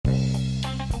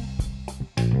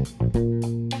Hi,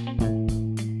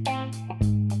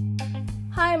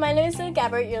 my name is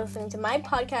Gabbert. You're listening to my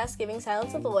podcast, Giving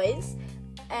Silence a Voice,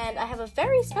 and I have a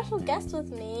very special guest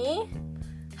with me.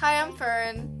 Hi, I'm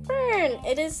Fern. Fern,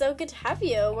 it is so good to have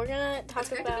you. We're gonna talk It's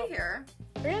great to be here.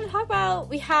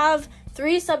 We have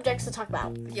 3 subjects to talk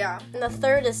about. Yeah. And the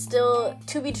third is still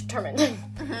to be determined.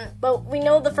 But we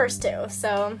know the first 2,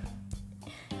 so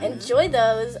enjoy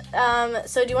those.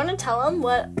 So do you want to tell them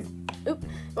what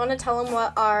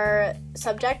our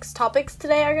topics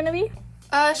today are going to be?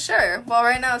 Sure. Well,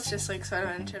 right now it's just sort of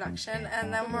an introduction,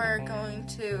 and then we're going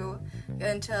to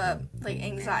get into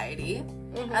anxiety,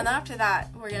 and then after that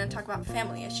we're going to talk about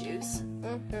family issues.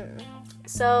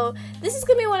 So this is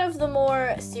going to be one of the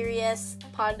more serious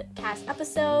podcast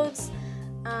episodes.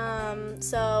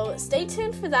 So stay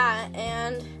tuned for that,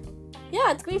 and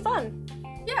yeah, it's going to be fun.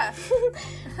 Yeah.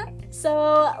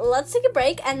 So let's take a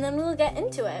break, and then we'll get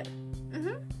into it.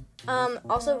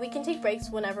 Also, we can take breaks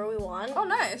whenever we want. Oh,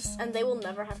 nice. And they will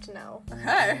never have to know.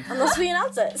 Okay. Unless we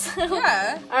announce it. So.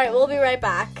 Yeah. Alright, we'll be right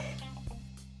back.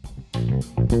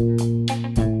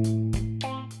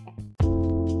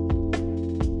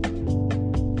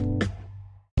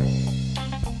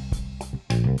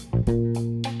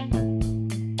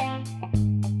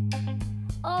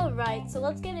 Alright, so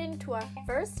let's get into our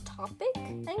first topic,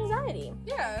 anxiety.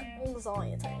 Yeah.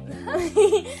 Anxiety.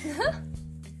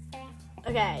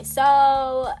 Okay,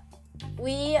 so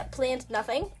we planned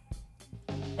nothing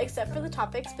except for the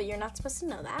topics, but you're not supposed to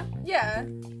know that. Yeah.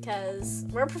 Because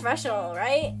we're professional,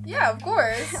 right? Yeah, of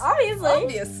course.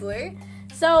 Obviously.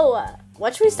 So,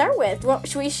 what should we start with?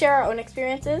 Should we share our own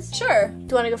experiences? Sure. Do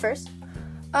you want to go first?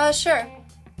 Sure.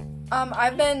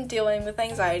 I've been dealing with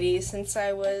anxiety since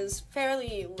I was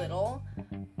fairly little.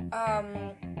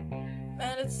 And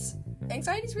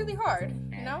anxiety's really hard,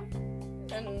 you know?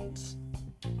 And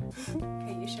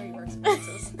okay, you share your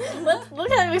experiences.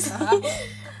 Look at me.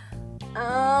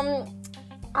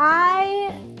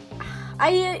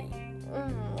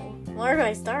 Where do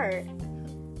I start?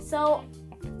 So,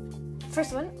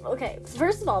 first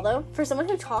of all though, for someone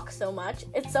who talks so much,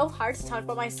 it's so hard to talk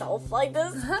about myself like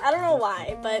this. I don't know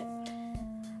why, but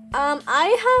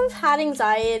I have had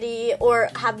anxiety, or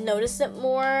have noticed it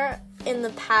more in the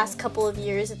past couple of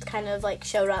years. It's kind of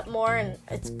showed up more, and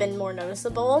it's been more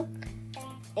noticeable.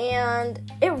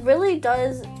 And it really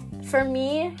does, for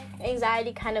me,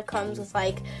 anxiety kind of comes with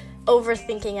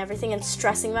overthinking everything and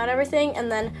stressing about everything, and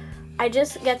then I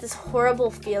just get this horrible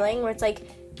feeling where it's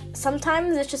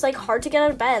sometimes it's just hard to get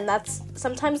out of bed, and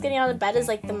sometimes getting out of bed is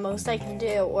the most I can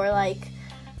do, or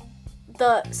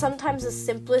sometimes the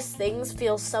simplest things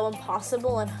feel so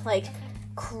impossible and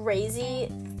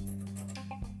crazy.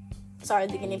 Sorry,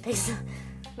 the guinea pigs.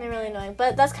 They're really annoying,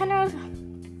 but that's kind of,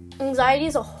 anxiety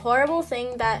is a horrible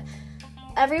thing that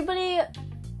everybody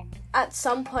at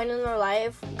some point in their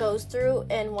life goes through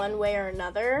in one way or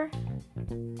another,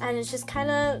 and it's just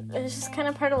kind of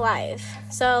part of life.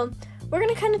 So we're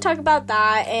gonna kind of talk about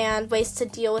that and ways to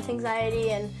deal with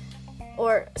anxiety,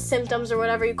 or symptoms, or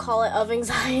whatever you call it, of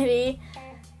anxiety.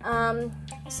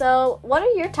 So what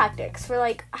are your tactics for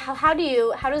how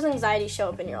does anxiety show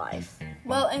up in your life?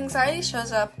 Well, anxiety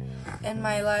shows up in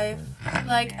my life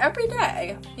every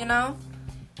day, you know?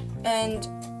 And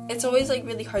it's always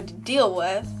really hard to deal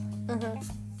with.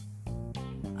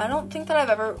 I don't think that I've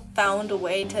ever found a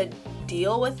way to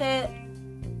deal with it.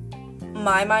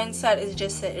 My mindset is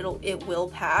just that it will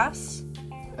pass.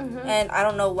 And I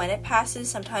don't know when it passes.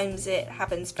 Sometimes it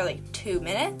happens for 2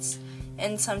 minutes,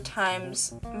 and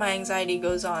sometimes my anxiety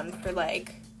goes on for a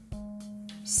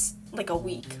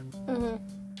week.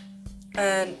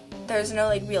 And there's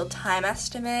no real time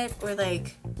estimate, or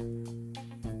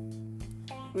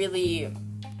really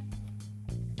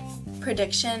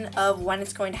prediction of when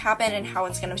it's going to happen and how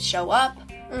it's going to show up.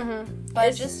 But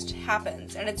it just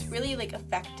happens, and it's really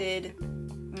affected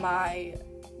my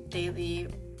daily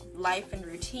life and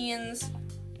routines.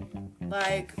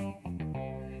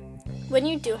 When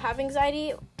you do have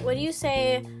anxiety, what do you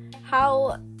say,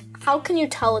 how can you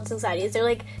tell it's anxiety? Is there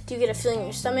do you get a feeling in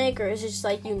your stomach, or is it just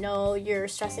you're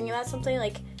stressing about something?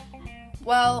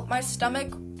 Well, my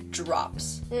stomach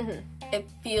drops. It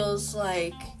feels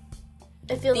the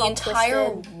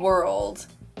entire world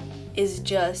is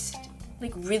just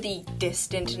really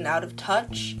distant and out of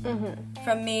touch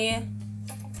from me,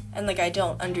 and I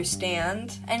don't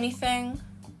understand anything.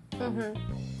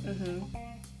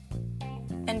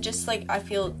 And just I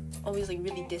feel always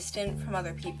really distant from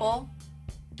other people.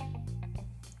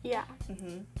 Yeah.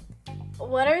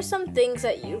 What are some things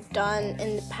that you've done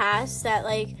in the past that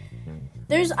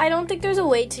I don't think there's a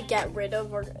way to get rid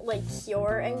of or, like,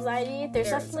 cure anxiety. There's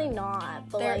definitely not.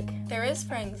 But, there is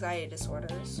for anxiety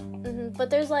disorders. But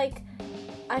there's, like,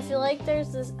 I feel like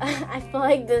there's this, I feel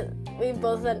like that we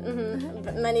both said,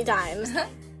 many times.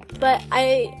 But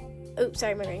oops,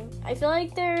 sorry, my ring. I feel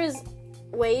like there's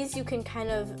ways you can kind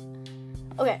of,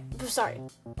 okay, sorry.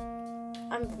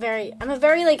 I'm a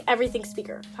very, like, everything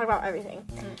speaker. Talk about everything.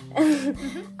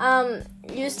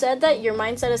 You said that your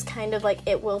mindset is kind of like,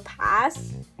 it will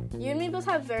pass. You and me both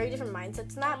have very different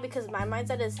mindsets in that, because my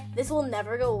mindset is, this will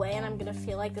never go away and I'm gonna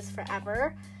feel like this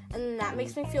forever. And that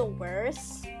makes me feel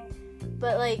worse.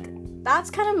 But, like, that's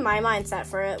kind of my mindset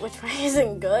for it, which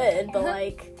isn't good. But,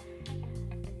 like,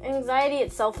 anxiety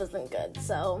itself isn't good,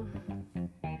 so...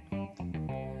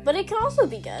 But it can also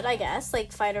be good, I guess,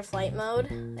 like fight or flight mode.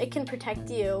 It can protect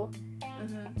you.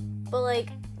 But, like,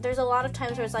 there's a lot of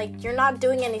times where it's like, you're not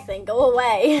doing anything, go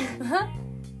away.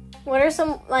 What are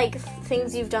some, like,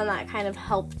 things you've done that kind of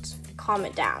helped calm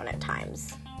it down at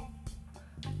times?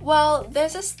 Well,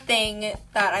 there's this thing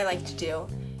that I like to do,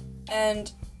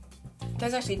 and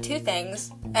there's actually two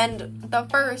things. And the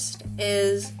first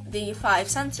is the 5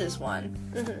 senses one,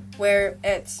 where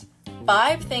it's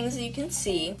 5 things that you can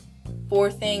see, 4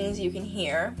 things you can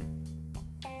hear,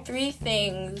 3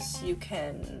 things you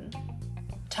can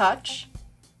touch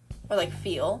or, like,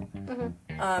 feel,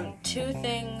 2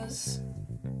 things.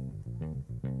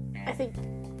 I think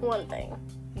 1 thing.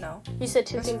 No. You said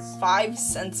 2 things. 5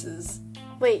 senses.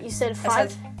 Wait, you said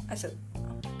 5? I said.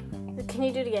 Can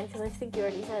you do it again? Because I think you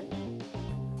already said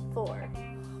 4.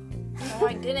 No,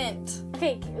 I didn't.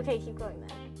 Okay, keep going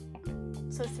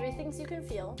then. So 3 things you can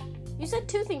feel. You said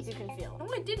 2 things you can feel. No,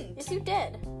 I didn't. Yes, you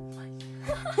did.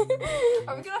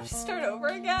 Are we gonna have to start over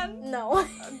again? No.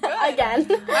 Good. Again.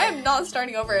 I am not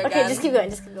starting over again. Okay, just keep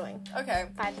going. Okay.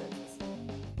 5 senses.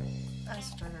 I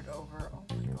started over. Oh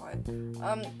my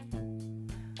god.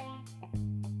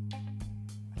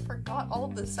 I forgot all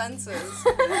of the senses.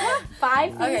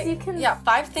 5 things you can... Yeah,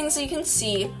 5 things that you can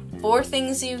see, 4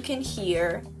 things you can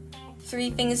hear, 3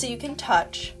 things that you can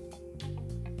touch,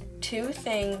 2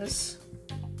 things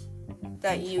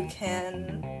that you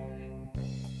can...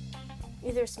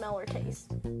 either smell or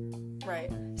taste.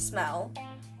 Right, smell,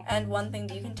 and 1 thing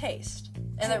that you can taste.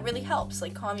 And that really helps,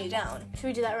 like, calm you down. Should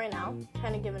we do that right now?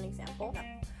 Kind of give an example?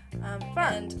 No.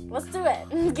 Fern, let's do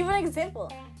it. Give an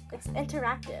example. It's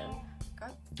interactive.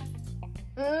 God.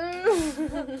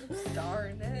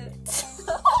 Darn it.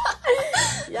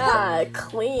 Yeah,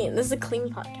 clean. This is a clean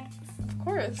podcast. Of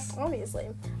course. Obviously.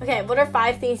 Okay, what are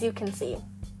 5 things you can see?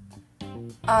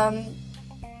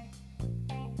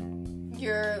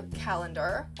 Your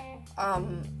calendar,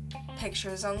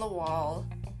 pictures on the wall,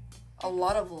 a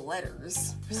lot of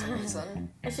letters for some reason.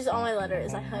 It's just all my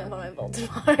letters. I hung up on my bulletin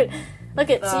board. Look,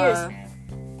 it's yours.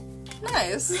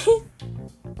 Nice.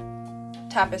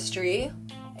 Tapestry,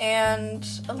 and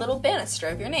a little banister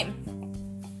of your name.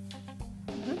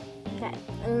 Okay,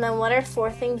 and then what are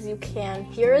 4 things you can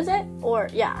hear, is it? Or,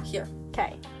 yeah. Here.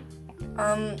 Okay.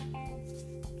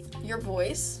 Your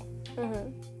voice.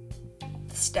 The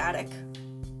static.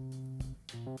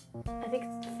 I think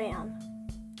it's the fan.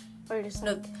 Or just...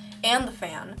 No, and the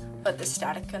fan, but the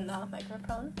static and the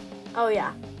microphone. Oh,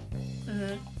 yeah.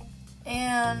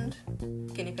 And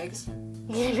guinea pigs.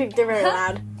 They're very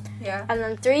loud. Yeah. And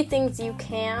then 3 things you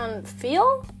can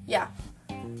feel? Yeah.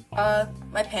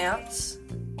 My pants.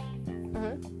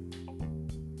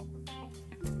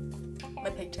 My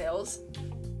pigtails.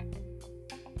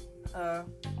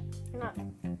 Not...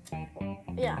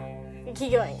 Yeah.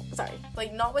 Keep going. Sorry.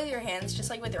 Like, not with your hands, just,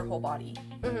 like, with your whole body.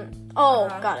 Oh,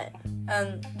 got it.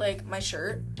 And, like, my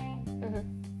shirt.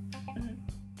 And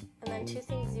then 2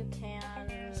 things you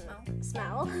can...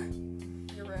 Smell.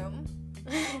 Your room.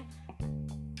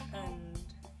 And...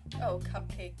 Oh,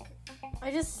 cupcake.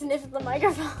 I just sniffed the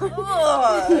microphone.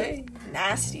 Ugh,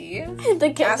 nasty.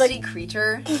 Nasty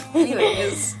creature.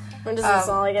 Anyways. It doesn't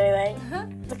smell like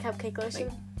anything. The cupcake lotion?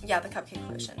 Like, yeah, the cupcake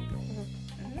lotion.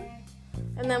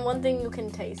 And then 1 thing you can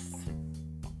taste.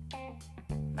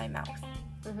 My mouth.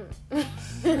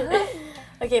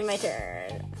 Okay, my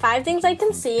turn. 5 things I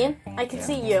can see. I can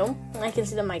see you. I can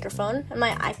see the microphone, and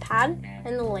my iPad,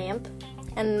 and the lamp,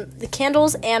 and the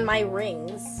candles, and my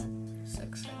rings.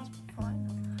 6 things. Fine.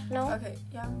 No? Okay,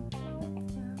 yeah.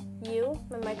 You,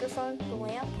 my microphone, the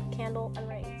lamp, candle, and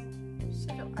rings. You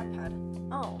said your iPad.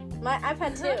 Oh, my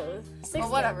iPad too. 6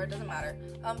 Well, whatever, it doesn't matter.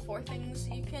 4 things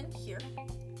you can hear.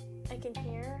 I can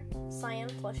hear Cyan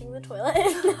flushing the toilet.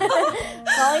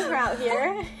 Calling her out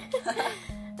here.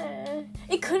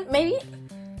 It could, maybe,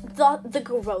 the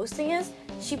gross thing is,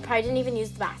 she probably didn't even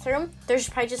use the bathroom. There's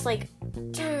probably just, like,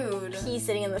 dude, pee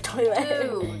sitting in the toilet.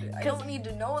 Dude, I don't need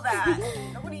to know that.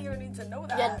 Nobody here needs to know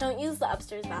that. Yeah, don't use the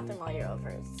upstairs bathroom while you're over.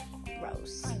 It's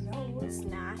gross. I know. It's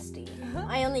nasty.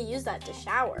 I only use that to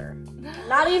shower.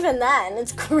 Not even then.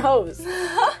 It's gross.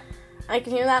 I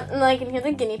can hear that, and I can hear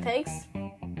the guinea pigs.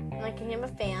 And I can hear my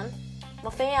fan. My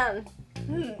fan.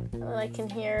 And I can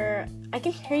hear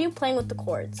you playing with the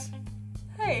cords.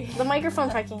 Hey. The microphone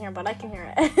probably can't hear, but I can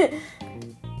hear it.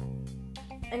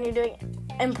 And you're doing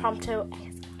impromptu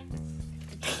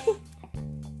ASMR.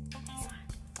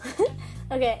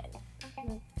 Okay.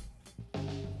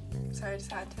 Sorry, I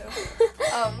just had to.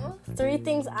 3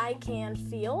 things I can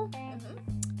feel.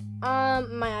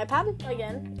 My iPad,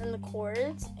 again, and the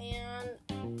cords, and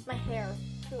my hair.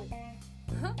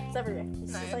 It's everywhere.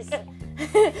 It's Nice. just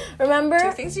like, remember?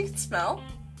 2 things you can smell.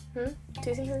 2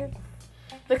 things are good.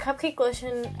 The cupcake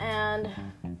lotion and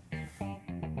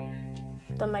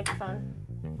the microphone.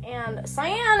 And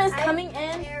Cyan is coming in.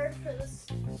 I'm prepared for this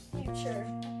future.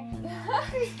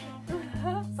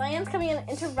 Cyan's coming in,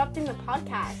 interrupting the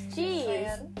podcast. Jeez.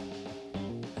 Cyan.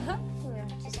 Yeah,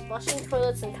 just flushing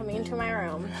toilets and coming into my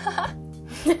room.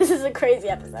 This is a crazy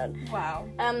episode. Wow.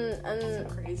 And So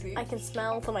crazy. I can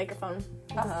smell the microphone.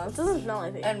 Uh-huh. It doesn't smell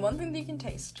anything. And one thing that you can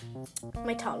taste.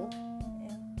 My tongue.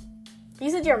 Yeah. You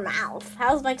said your mouth.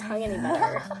 How's my tongue any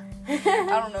better?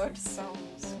 I don't know, it just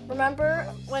sounds. Remember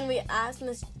when we asked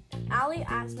Allie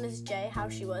asked Miss J how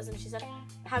she was, and she said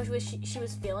how she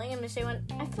was feeling, and Miss J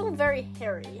went, I feel very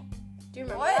hairy. Do you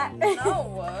remember What? that?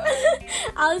 No.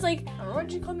 Allie's like, I remember,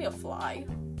 did you call me a fly?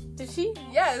 did she?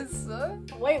 Yes.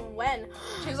 Wait, when?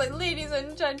 She was like, ladies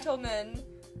and gentlemen,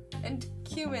 and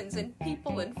humans, and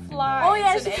people, and flies, Oh,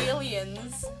 yeah, and she-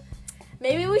 aliens.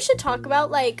 Maybe we should talk about,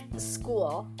 like,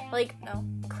 school. Like, No.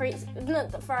 crazy. No,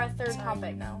 for our third Sorry,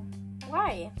 topic. No.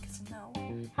 Why? Because no.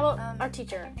 How about our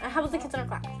teacher? How about the kids in our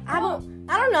class? How Oh. about,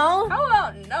 I don't know. How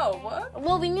about no? What?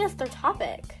 Well, we need a third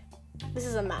topic. This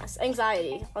is a mess.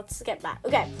 Anxiety. Let's get back.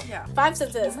 Okay. Yeah. 5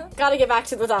 senses. Gotta get back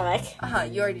to the topic.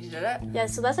 You already did it. Yeah,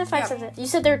 so that's our 5 Yeah. senses. You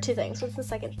said there are 2 things. What's the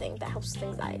second thing that helps with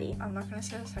anxiety? I'm not gonna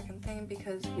say the second thing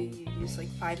because we used like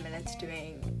 5 minutes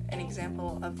doing an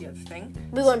example of the other thing.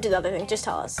 We won't do the other thing. Just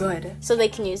tell us. Good. So they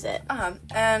can use it.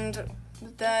 And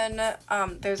then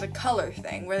there's a color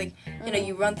thing where like you know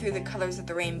you run through the colors of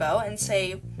the rainbow and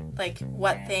say like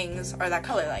what things are that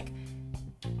color, like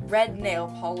red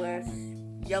nail polish,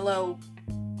 yellow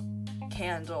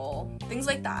candle, things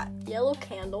like that. Yellow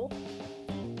candle.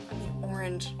 I mean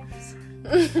orange.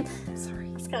 Sorry.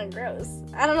 It's kind of gross.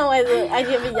 I don't know why the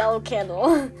idea of a yellow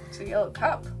candle. It's a yellow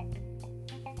cup.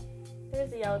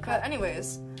 There's a yellow But cup.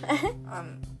 anyways,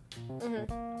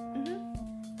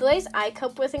 The ways I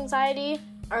cope with anxiety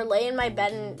are lay in my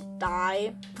bed and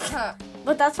die.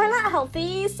 But that's probably not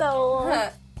healthy, so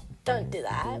don't do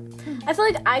that. I feel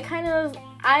like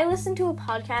I listen to a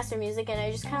podcast or music and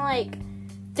I just kind of like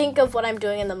think of what I'm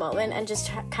doing in the moment and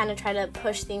just kind of try to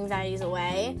push the anxieties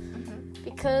away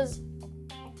because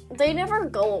they never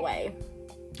go away.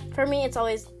 For me, it's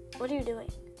always, what are you doing?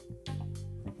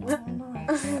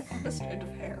 This kind of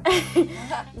hair.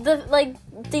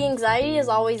 The anxiety is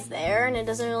always there and it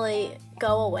doesn't really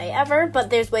go away ever, but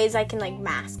there's ways I can like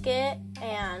mask it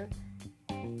and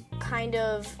kind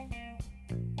of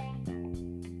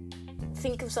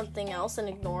think of something else and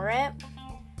ignore it.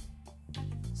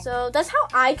 So that's how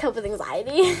I cope with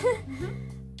anxiety.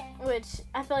 Which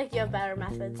I feel like you have better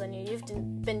methods than you. You've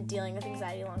been dealing with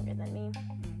anxiety longer than me.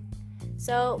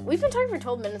 So we've been talking for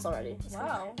 12 minutes already.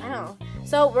 Wow. I know.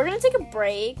 So we're gonna take a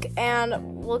break and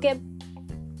we'll get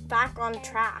back on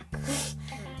track.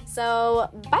 So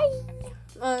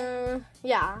bye.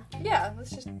 Yeah. Yeah, let's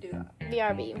just do that.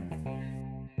 BRB.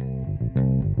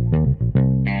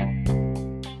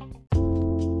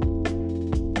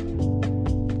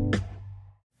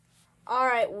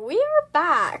 Alright, we are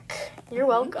back. You're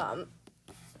welcome.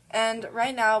 And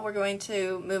right now we're going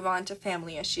to move on to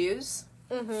family issues.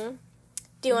 Do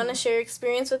you want to share your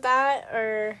experience with that,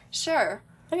 or? Sure.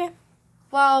 Okay.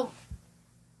 Well,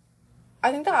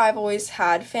 I think that I've always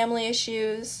had family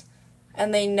issues,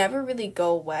 and they never really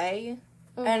go away.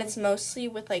 And it's mostly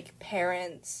with, like,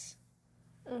 parents.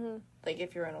 Like,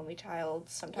 if you're an only child,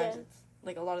 sometimes it's,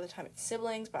 like, a lot of the time it's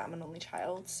siblings, but I'm an only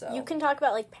child, so. You can talk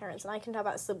about, like, parents, and I can talk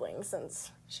about siblings,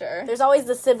 since Sure. there's always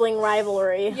the sibling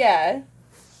rivalry. Yeah.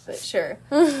 But sure.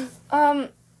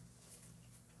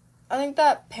 I think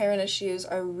that parent issues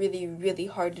are really, really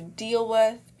hard to deal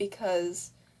with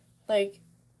because, like,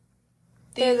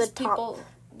 They're these the top. people,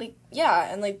 like,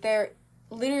 yeah, and, like, they're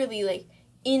literally, like,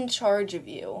 in charge of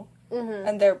you.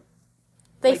 And they're,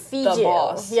 They like, feed the you.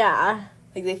 boss. Yeah.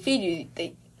 Like, they feed you,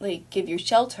 they, like, give you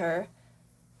shelter,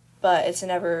 but it's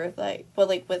never, like, but,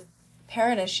 like, with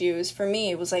parent issues, for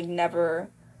me, it was, like, never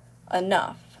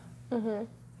enough. Mm-hmm.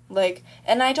 Like,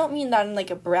 and I don't mean that in, like,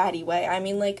 a bratty way. I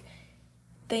mean, like,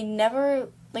 they never,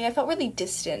 like, I felt really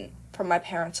distant from my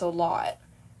parents a lot.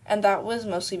 And that was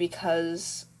mostly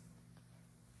because,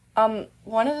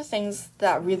 one of the things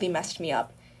that really messed me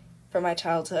up for my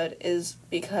childhood is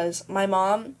because my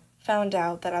mom found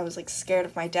out that I was, like, scared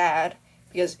of my dad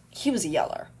because he was a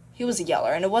yeller. He was a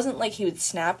yeller, and it wasn't like he would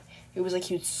snap. It was like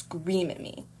he would scream at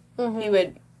me.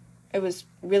 Mm-hmm. It was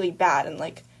really bad, and,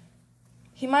 like,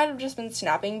 he might have just been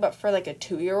snapping, but for, like, a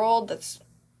 2-year-old, it's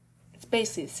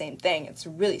basically the same thing. It's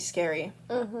really scary.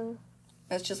 Mm-hmm.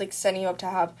 It's just, like, setting you up to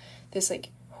have this, like,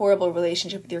 horrible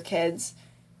relationship with your kids.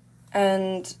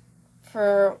 And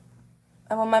when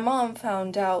my mom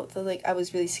found out that, like, I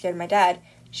was really scared of my dad,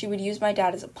 she would use my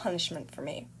dad as a punishment for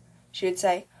me. She would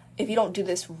say, if you don't do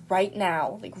this right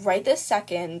now, like, right this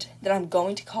second, then I'm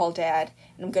going to call Dad,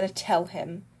 and I'm going to tell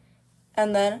him.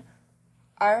 And then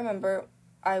I remember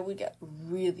I would get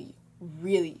really,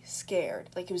 really scared.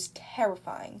 Like, it was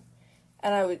terrifying.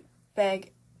 And I would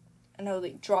beg, and I would,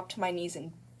 like, drop to my knees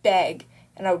and beg,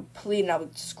 and I would plead, and I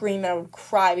would scream, and I would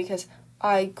cry, because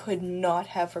I could not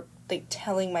have, like,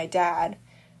 telling my dad,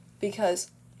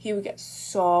 because he would get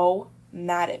so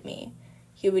mad at me.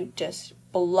 He would just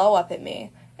blow up at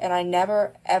me, and I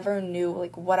never, ever knew,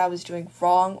 like, what I was doing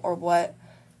wrong, or what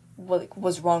like,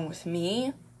 was wrong with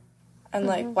me, and,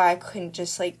 like, why I couldn't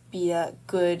just, like, be a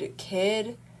good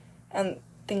kid, and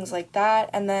things like that.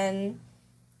 And then,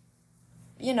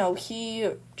 you know, he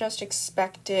just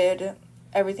expected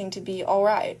everything to be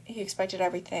alright. He expected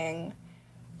everything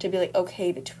to be, like,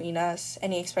 okay between us,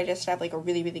 and he expected us to have, like, a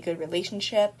really, really good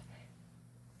relationship,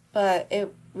 but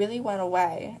it really went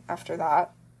away after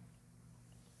that.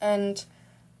 And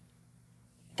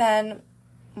then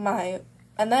my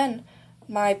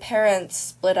parents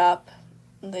split up.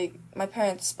 Like, my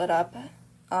parents split up,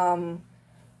 I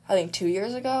think 2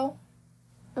 years ago.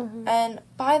 Mm-hmm. And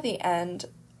by the end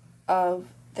of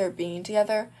their being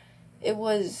together, it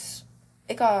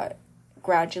got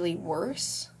gradually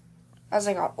worse as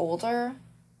I got older,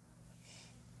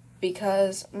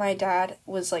 because my dad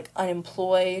was, like,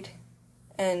 unemployed,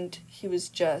 and he was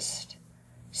just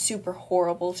super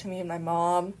horrible to me and my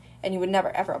mom, and he would never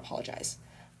ever apologize.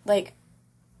 Like,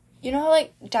 you know how,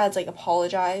 like, dads, like,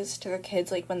 apologize to their kids,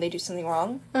 like, when they do something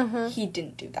wrong? Mm-hmm. He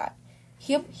didn't do that.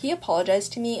 He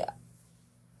apologized to me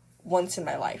once in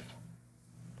my life.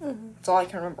 Mm-hmm. That's all I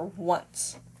can remember,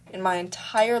 once in my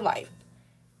entire life.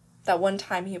 That one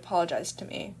time he apologized to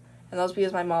me, and that was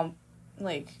because my mom,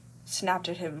 like, snapped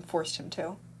at him and forced him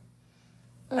to.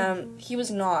 He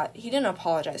didn't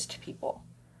apologize to people.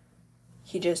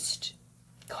 He just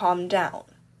calmed down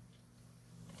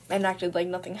and acted like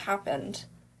nothing happened.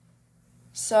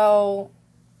 So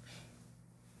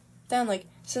then, like,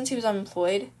 since he was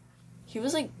unemployed, he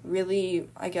was, like, really,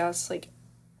 I guess, like,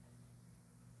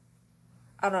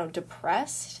 I don't know,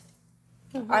 depressed.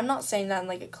 Mm-hmm. I'm not saying that in,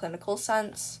 like, a clinical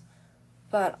sense,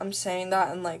 but I'm saying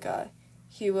that in, like,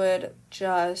 he would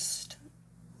just,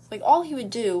 like, all he would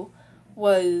do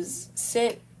was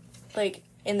sit, like,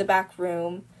 in the back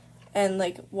room and,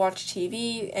 like, watch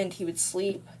TV, and he would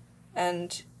sleep,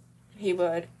 and he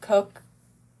would cook.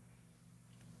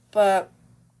 But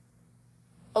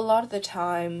a lot of the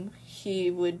time,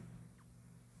 he wouldn't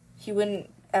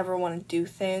ever want to do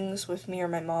things with me or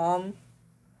my mom,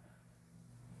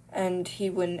 and he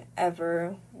wouldn't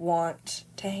ever want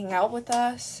to hang out with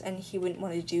us, and he wouldn't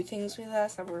want to do things with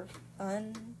us that were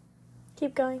fun.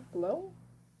 Keep going. Hello?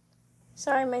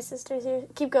 Sorry, my sister's here.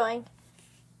 Keep going.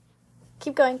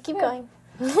 Keep going.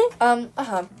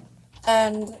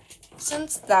 And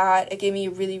since that, it gave me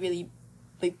a really, really,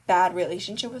 like, bad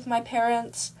relationship with my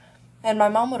parents. And my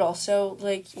mom would also,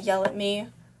 like, yell at me.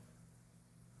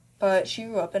 But she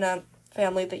grew up in a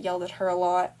family that yelled at her a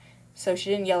lot, so she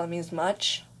didn't yell at me as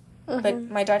much. Mm-hmm. But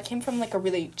my dad came from, like, a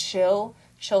really chilled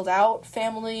out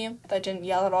family that didn't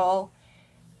yell at all.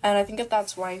 And I think that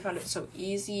that's why he found it so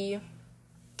easy.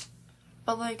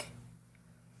 But, like,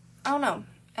 I don't know.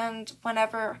 And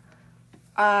whenever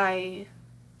I,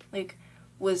 like,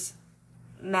 was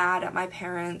mad at my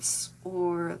parents,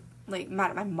 or, like,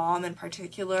 mad at my mom in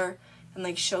particular, and,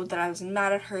 like, showed that I was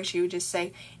mad at her, she would just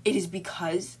say, "It is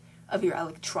because of your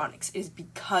electronics. It is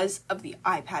because of the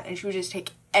iPad." And she would just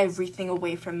take everything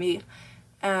away from me.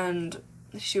 And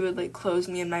she would, like, close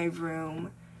me in my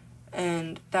room.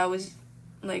 And that was,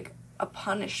 like, a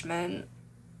punishment.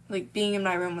 Like, being in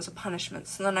my room was a punishment.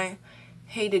 So then I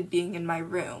hated being in my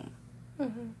room.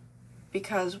 Mm-hmm.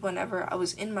 Because whenever I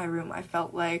was in my room, I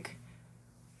felt like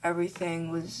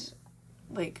everything was,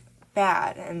 like,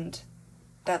 bad, and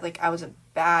that, like, I was a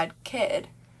bad kid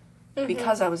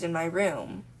because I was in my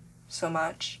room so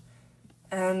much.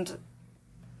 And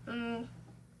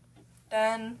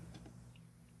then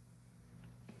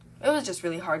it was just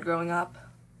really hard growing up.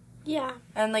 Yeah.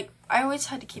 And, like, I always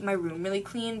had to keep my room really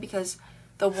clean because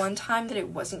the one time that it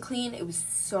wasn't clean, it was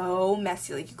so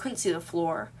messy. Like, you couldn't see the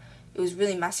floor. It was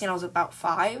really messy, and I was about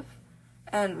 5.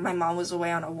 And my mom was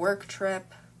away on a work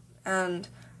trip. And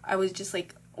I was just,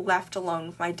 like, left alone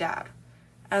with my dad.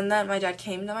 And then my dad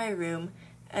came to my room,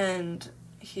 and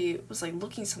he was, like,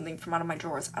 looking something from out of my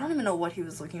drawers. I don't even know what he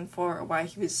was looking for or why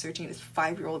he was searching his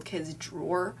 5-year-old kid's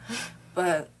drawer.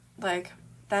 But, like,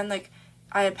 then, like,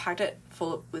 I had packed it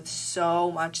full with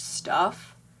so much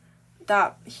stuff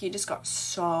that he just got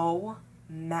so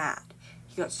mad.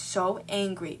 He got so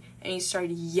angry, and he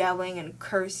started yelling and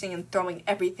cursing and throwing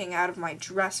everything out of my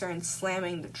dresser and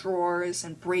slamming the drawers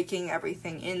and breaking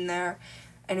everything in there.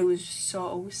 And it was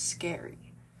so scary.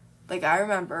 Like, I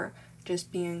remember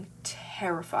just being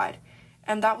terrified.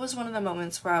 And that was one of the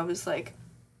moments where I was like,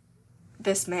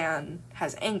 this man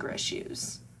has anger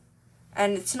issues.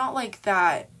 And it's not like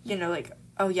that, you know, like,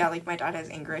 oh yeah, like, my dad has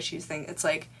anger issues thing. It's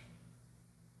like,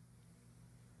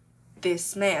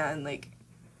 this man, like,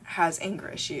 has anger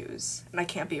issues, and I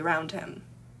can't be around him.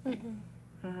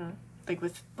 Like,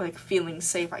 with, like, feeling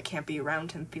safe, I can't be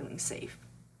around him feeling safe.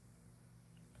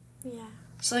 Yeah.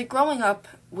 So, like, growing up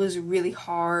was really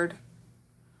hard,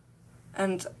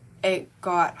 and it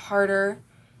got harder.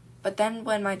 But then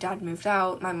when my dad moved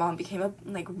out, my mom became,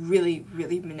 like, really,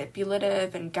 really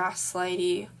manipulative and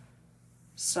gaslighty.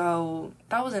 So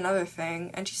that was another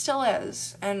thing, and she still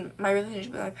is. And my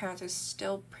relationship with my parents is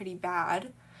still pretty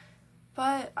bad.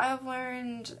 But I've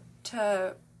learned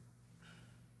to,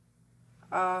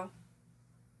 well,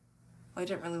 I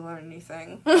didn't really learn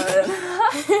anything, but,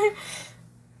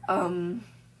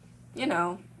 you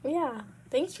know. Yeah.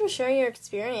 Thanks for sharing your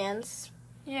experience.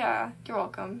 Yeah, you're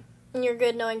welcome. And you're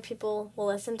good knowing people will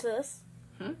listen to this?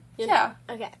 Yeah.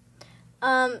 Okay.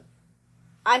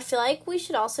 I feel like we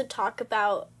should also talk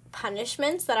about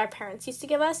punishments that our parents used to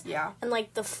give us. Yeah. And,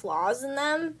 like, the flaws in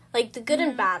them. Like, the good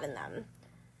and bad in them.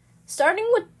 Starting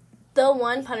with the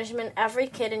one punishment every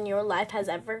kid in your life has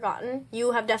ever gotten.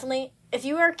 You have definitely, if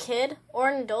you are a kid or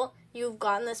an adult, you've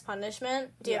gotten this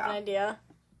punishment. Do you have an idea?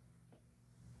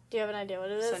 Do you have an idea what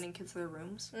it is? Sending kids to their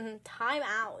rooms.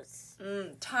 Timeouts.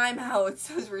 Timeouts.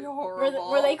 Those were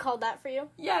horrible. Were they called that for you?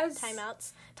 Yes.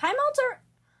 Timeouts. Timeouts are,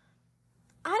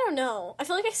 I don't know. I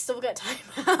feel like I still get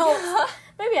timeouts.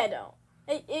 Maybe I don't.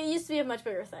 It used to be a much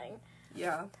bigger thing.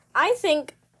 Yeah. I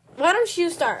think, why don't you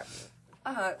start?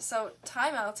 So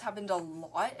timeouts happened a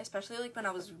lot, especially, like, when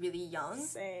I was really young.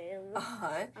 Same.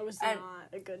 I was not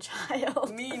a good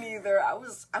child. Me neither. I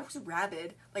was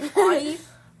rabid. Like, Audie,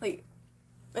 like...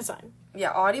 It's fine.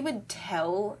 Yeah, Audie would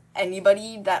tell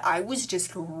anybody that I was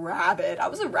just rabid. I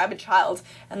was a rabid child.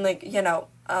 And, like, you know,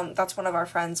 that's one of our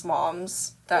friends'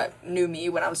 moms that knew me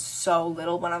when I was so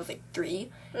little, when I was, like, 3.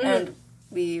 And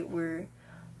we were,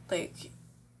 like...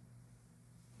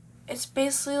 It's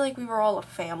basically like we were all a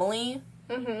family.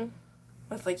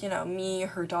 With, like, you know, me,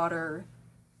 her daughter...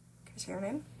 Can I say her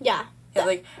name? Yeah. Yeah,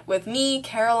 like, with me,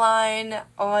 Caroline,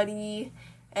 Audie,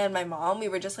 and my mom, we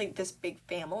were just, like, this big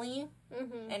family.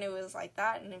 And it was like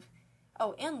that, and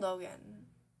and Logan.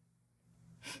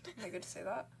 Am I good to say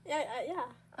that? Yeah.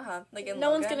 Like, in no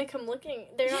Logan. one's gonna come looking.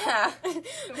 They're not. Yeah.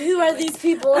 Who are these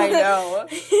people? I know.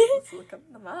 Let's look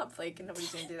them up. Like,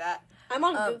 nobody's gonna do that. I'm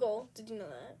on Google. Did you know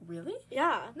that? Really?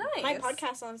 Yeah. Nice. My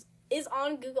podcast is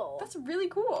on Google. That's really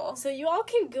cool. So you all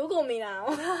can Google me now.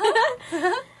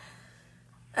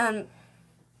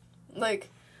 Like,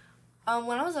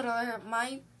 when I was little,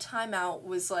 my timeout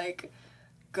was, like,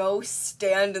 go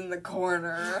stand in the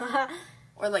corner.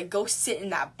 Or, like, go sit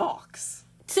in that box.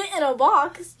 Sit in a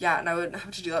box? Yeah, and I would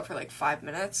have to do that for, like, 5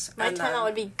 minutes. My timeout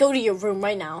would be, go to your room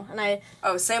right now. And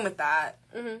Oh, same with that.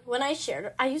 When I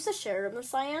used to share a room with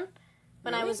Cyan.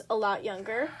 When I was a lot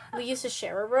younger. We used to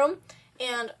share a room.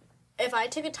 And if I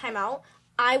took a timeout,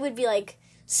 I would be, like,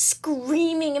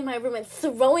 screaming in my room and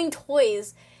throwing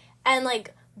toys. And,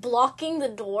 like, blocking the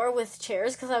door with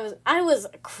chairs because I was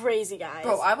crazy, guys.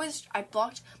 Bro, I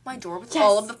blocked my door with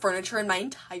all of the furniture in my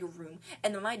entire room,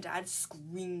 and then my dad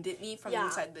screamed at me from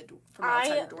outside the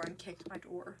door and kicked my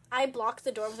door. I blocked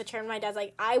the door with a chair, and my dad's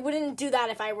like, I wouldn't do that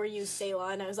if I were you,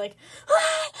 Selah, and I was like,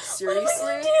 seriously? What am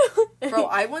I gonna do? Bro,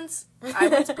 I once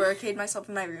barricaded myself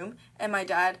in my room, and my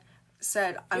dad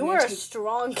said, You were a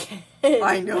strong kid.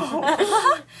 I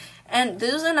know. And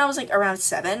this was when I was, like, around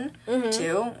 7,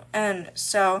 too. And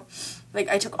so, like,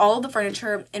 I took all of the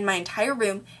furniture in my entire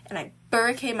room, and I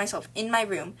barricaded myself in my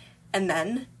room. And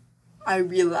then I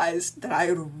realized that I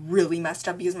had really messed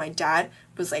up because my dad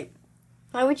was like,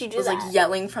 why would you do that? Like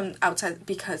yelling from outside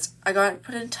because I got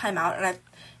put in timeout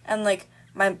and like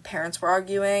my parents were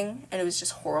arguing and it was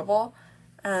just horrible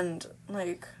and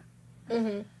like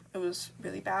it was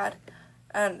really bad.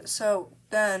 And so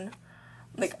then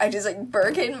like I just like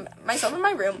barricaded myself in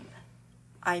my room.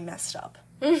 I messed up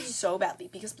so badly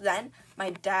because then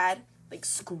my dad like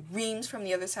screams from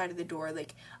the other side of the door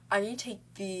like, I need to take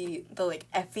the like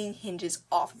effing hinges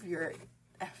off of your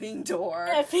effing door.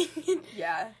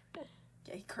 Yeah,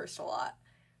 he cursed a lot.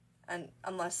 And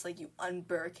unless like you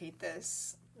unbarricade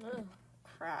this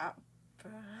crap.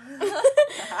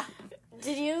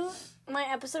 Did you? My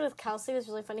episode with Kelsey was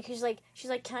really funny because she's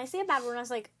like, can I say a bad word? And I was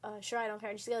like, sure, I don't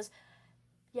care. And she goes,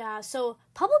 yeah, so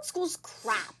public school's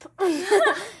crap.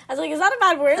 I was like, is that a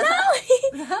bad word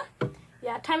now?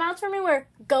 Yeah, timeouts for me were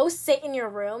go sit in your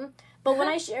room. But when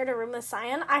I shared a room with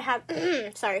Cyan, I had,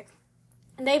 sorry,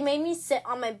 they made me sit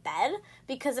on my bed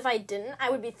because if I didn't,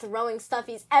 I would be throwing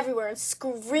stuffies everywhere and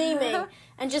screaming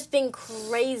and just being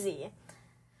crazy.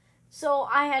 So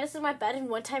I had to sit on my bed, and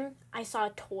one time I saw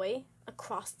a toy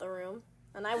across the room,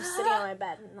 and I was sitting on my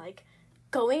bed, and like,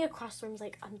 going across the room is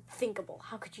like unthinkable.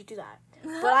 How could you do that?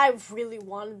 But I really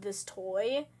wanted this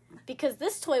toy because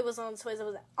this toy was one of the toys that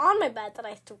was on my bed that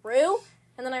I threw,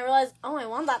 and then I realized, oh, I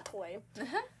want that toy.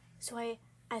 So I,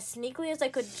 as sneakily as I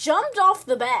could, jumped off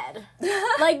the bed.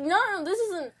 Like, no, this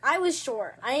isn't, I was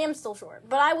short. I am still short.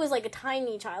 But I was like a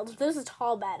tiny child. This is a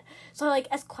tall bed. So I, like,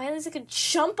 as quietly as I could,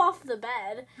 jump off the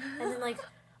bed, and then, like,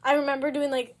 I remember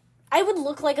doing, like, I would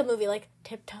look like a movie, like,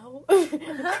 tiptoe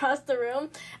across the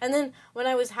room. And then when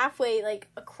I was halfway, like,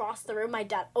 across the room, my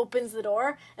dad opens the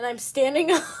door, and I'm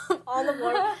standing up on the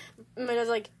floor. And my dad's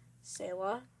like,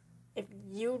 Selah, if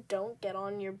you don't get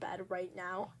on your bed right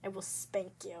now, I will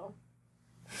spank you.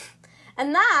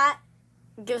 And that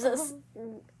gives us...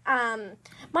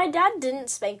 my dad didn't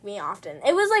spank me often.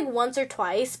 It was, like, once or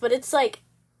twice, but it's, like,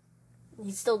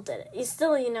 he still did it. He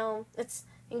still, you know, it's...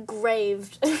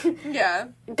 engraved. Yeah.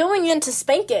 Going into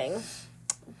spanking,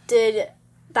 did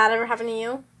that ever happen to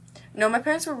you? No, my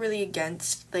parents were really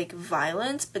against, like,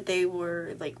 violence, but they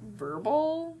were, like,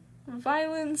 verbal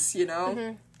violence, you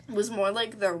know? It was more,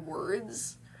 like, their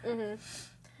words and,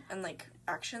 like,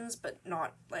 actions, but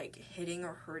not, like, hitting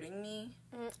or hurting me.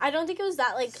 I don't think it was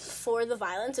that, like, for the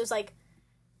violence. It was, like,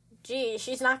 gee,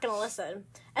 she's not gonna listen.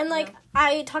 And, like,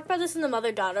 I talked about this in the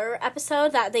mother-daughter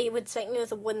episode, that they would spank me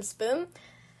with a wooden spoon.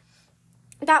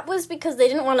 That was because they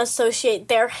didn't want to associate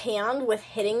their hand with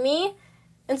hitting me.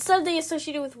 Instead, they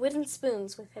associated with wooden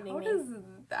spoons with hitting me. How does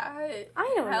that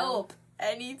I don't help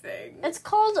anything? It's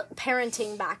called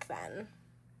parenting back then.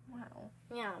 Wow.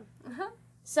 Yeah.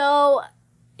 So,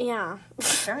 yeah.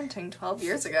 Parenting 12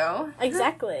 years ago.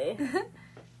 Exactly.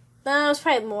 No, I was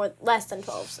probably less than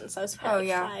 12 since I was probably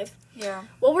 5. Yeah.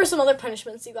 What were some other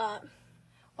punishments you got?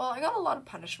 Well, I got a lot of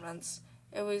punishments.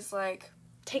 It was like...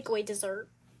 Take away dessert.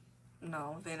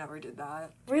 No, they never did that.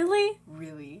 Really?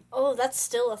 Really. Oh, that's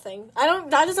still a thing.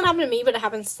 That doesn't happen to me, but it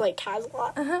happens to, like, Kaz a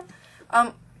lot.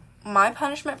 My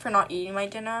punishment for not eating my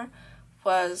dinner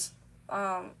was,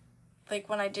 like,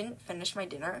 when I didn't finish my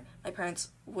dinner, my parents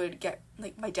would get,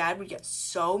 like, my dad would get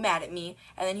so mad at me,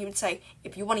 and then he would say,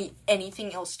 if you want to eat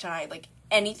anything else tonight, like,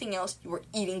 anything else, you are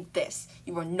eating this.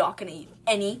 You are not going to eat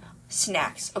any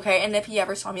snacks, okay? And if he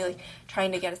ever saw me, like,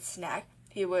 trying to get a snack,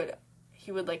 he would,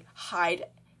 like, hide.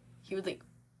 He would, like,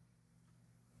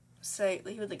 say,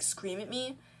 like, he would, like, scream at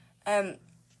me, and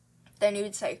then he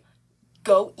would say,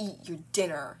 go eat your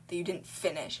dinner that you didn't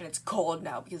finish, and it's cold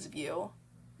now because of you.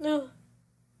 No.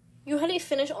 You had to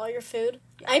finish all your food?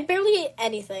 Yeah. I barely ate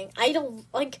anything. I don't,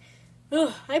 like,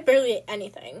 I barely ate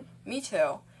anything. Me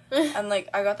too. And, like,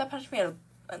 I got that punishment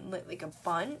like, a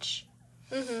bunch.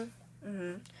 It's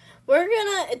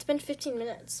been 15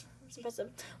 minutes. It's impressive.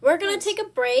 We're gonna take a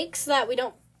break so that we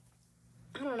don't,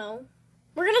 I don't know.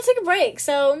 We're gonna take a break,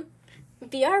 so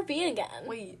BRB again.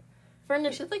 Wait.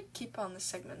 We should, like, keep on this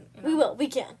segment. You know? We will. We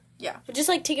can. Yeah. But just,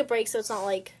 like, take a break so it's not,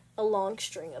 like, a long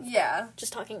string of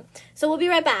just talking. So we'll be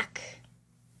right back.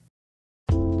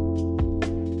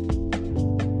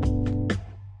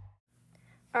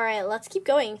 All right, let's keep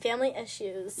going. Family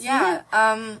issues. Yeah.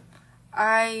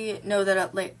 I know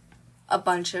that, like, a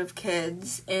bunch of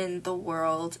kids in the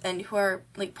world and who are,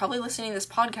 like, probably listening to this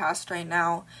podcast right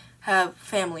now have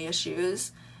family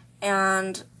issues.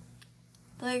 And,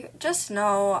 like, just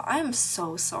know I'm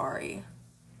so sorry.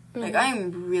 Like,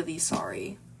 I'm really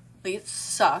sorry. Like, it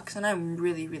sucks, and I'm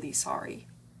really, really sorry.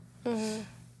 And,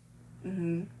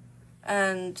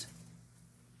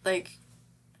 like,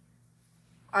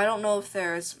 I don't know if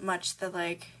there's much that,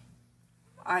 like,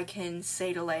 I can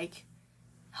say to, like,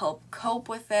 help cope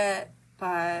with it,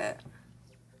 but...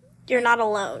 You're not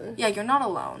alone. Yeah, you're not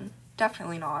alone.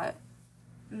 Definitely not.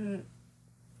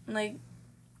 Like,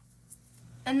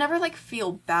 and never, like,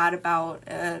 feel bad about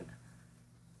it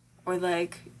or,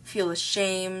 like, feel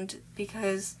ashamed,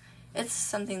 because it's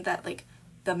something that, like,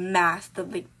 the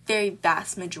like, very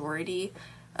vast majority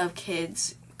of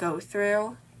kids go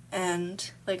through,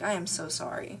 and, like, I am so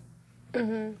sorry.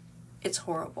 Mm-hmm. It's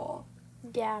horrible.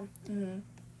 Yeah. Mm-hmm.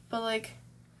 But, like,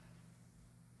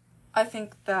 I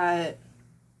think that,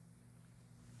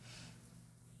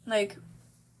 like,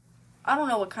 I don't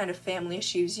know what kind of family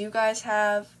issues you guys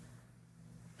have,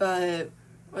 but,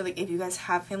 or, like, if you guys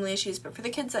have family issues, but for the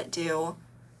kids that do,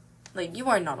 like, you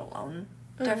are not alone.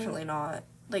 Mm-hmm. Definitely not.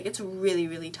 Like, it's really,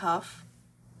 really tough,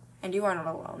 and you are not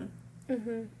alone.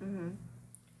 Mm-hmm.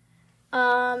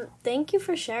 Thank you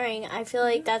for sharing. I feel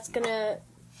like that's gonna,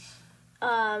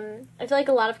 I feel like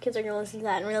a lot of kids are gonna listen to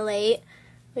that and relate,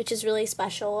 which is really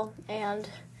special, and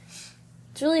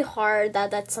it's really hard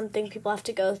that that's something people have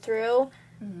to go through,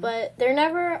 but you're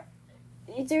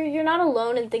not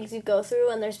alone in things you go through,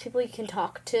 and there's people you can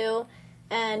talk to,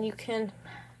 and you can,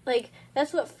 like,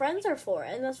 that's what friends are for,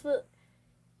 and that's what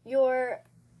your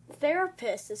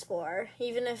therapist is for,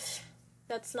 even if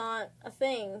that's not a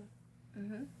thing.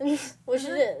 Which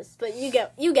it is, but you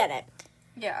get it.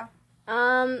 Yeah.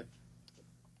 Are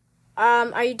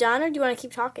you done, or do you want to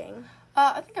keep talking?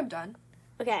 I think I'm done.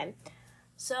 Okay.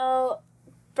 So,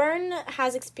 Fern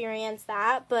has experienced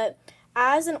that, but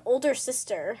as an older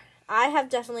sister, I have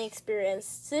definitely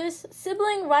experienced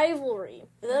sibling rivalry.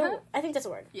 I think that's a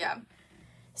word. Yeah.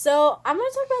 So, I'm going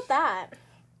to talk about that.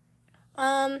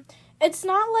 It's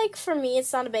not like, for me,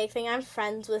 it's not a big thing. I'm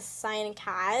friends with Cyan and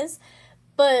Kaz.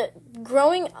 But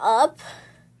growing up,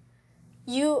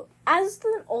 as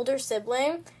an older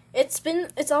sibling,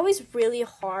 it's always really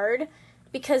hard,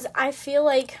 because I feel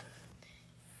like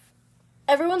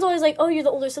everyone's always like, oh, you're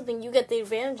the older sibling, you get the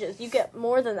advantages, you get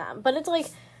more than them. But it's like,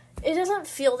 it doesn't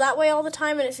feel that way all the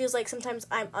time, and it feels like sometimes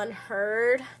I'm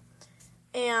unheard.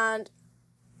 And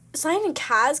Cyan and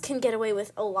Kaz can get away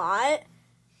with a lot.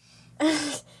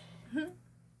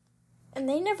 And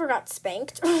they never got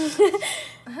spanked.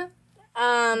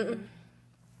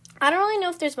 I don't really know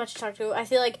if there's much to talk to. I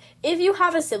feel like if you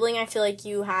have a sibling, I feel like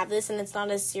you have this, and it's not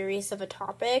as serious of a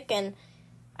topic, and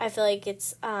I feel like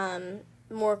it's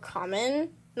more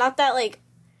common. Not that, like,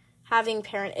 having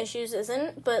parent issues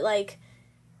isn't, but, like,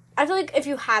 I feel like if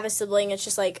you have a sibling, it's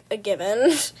just, like, a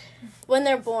given. When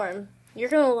they're born, you're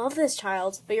gonna love this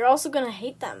child, but you're also gonna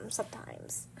hate them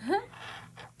sometimes.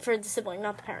 For the sibling,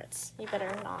 not the parents. You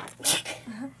better not.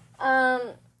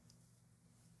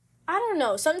 I don't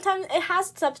know. Sometimes it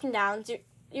has its ups and downs.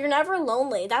 You're never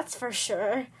lonely, that's for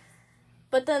sure.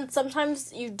 But then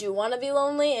sometimes you do want to be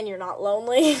lonely, and you're not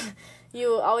lonely.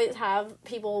 You always have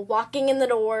people walking in the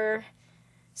door,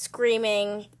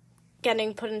 screaming,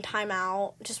 getting put in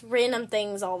timeout, just random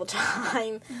things all the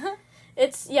time.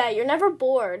 You're never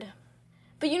bored.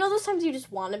 But you know those times you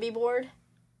just want to be bored?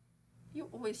 You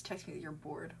always text me that you're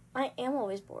bored. I am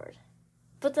always bored.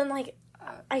 But then, like,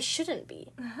 I shouldn't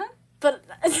be. But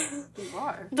you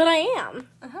are. But I am.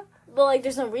 But, like,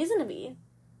 there's no reason to be.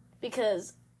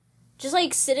 Because just,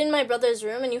 like, sit in my brother's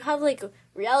room and you have, like, a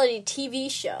reality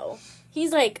TV show.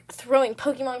 He's, like, throwing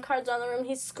Pokemon cards around the room.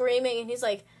 He's screaming, and he's,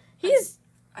 like,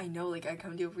 I know, like, I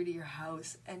come over to your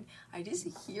house, and I just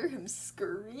hear him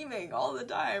screaming all the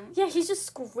time. Yeah, he's just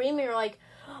screaming, or, like,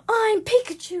 I'm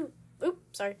Pikachu. Oops,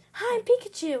 sorry. Hi, I'm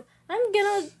Pikachu. I'm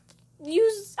gonna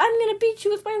beat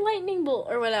you with my lightning bolt,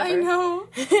 or whatever. I know.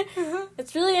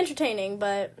 It's really entertaining,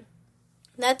 but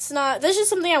that's just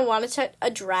something I wanted to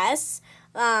address.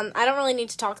 I don't really need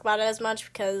to talk about it as much,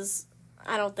 because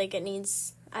I don't think it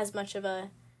needs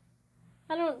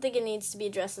to be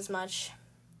addressed as much.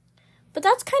 But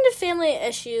that's kind of family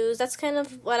issues. That's kind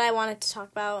of what I wanted to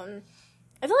talk about, and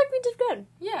I feel like we did good.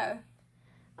 Yeah.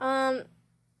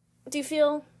 Do you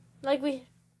feel like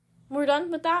we're done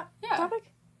with that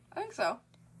topic? I think so.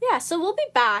 Yeah, so we'll be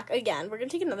back again. We're going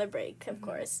to take another break, of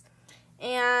course.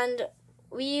 And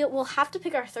we will have to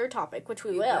pick our third topic, which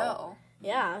we will.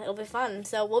 Yeah, it'll be fun.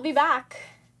 So we'll be back.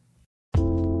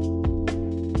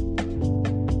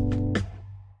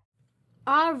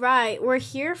 All right, we're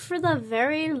here for the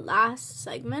very last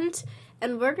segment,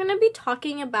 and we're going to be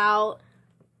talking about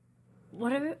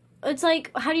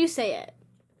how do you say it?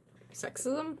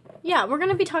 Sexism? Yeah, we're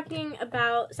going to be talking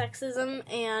about sexism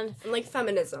and like,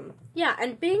 feminism. Yeah,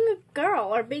 and being a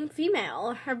girl, or being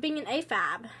female, or being an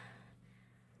AFAB.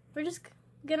 We're just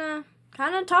gonna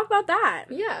kind of talk about that.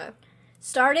 Yeah.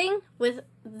 Starting with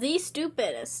the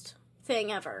stupidest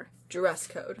thing ever. Dress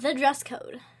code. The dress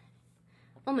code.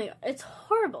 Oh my god, it's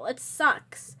horrible. It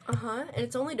sucks. And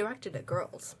it's only directed at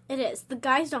girls. It is. The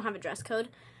guys don't have a dress code.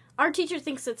 Our teacher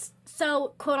thinks it's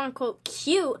so, quote-unquote,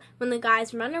 cute when the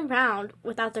guys run around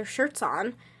without their shirts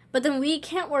on, but then we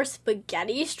can't wear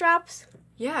spaghetti straps.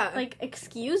 Yeah. Like,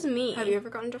 excuse me. Have you ever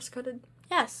gotten dress coded?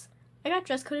 Yes. I got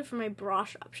dress coded for my bra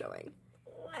shop showing.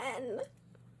 When?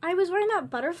 I was wearing that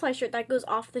butterfly shirt that goes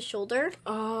off the shoulder.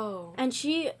 Oh. And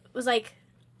she was like,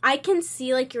 I can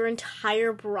see, like, your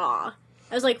entire bra.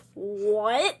 I was like,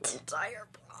 what? Entire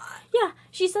bra. Yeah,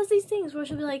 she says these things where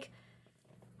she'll be like,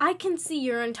 I can see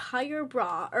your entire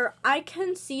bra, or I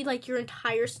can see, like, your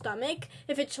entire stomach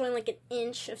if it's showing, like, an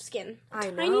inch of skin.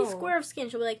 I know. Tiny square of skin.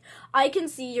 She'll be like, I can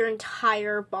see your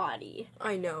entire body.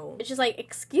 I know. It's just like,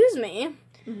 excuse me.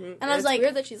 And I was it's like,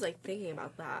 weird that she's, like, thinking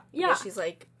about that. Yeah. Because she's,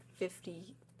 like,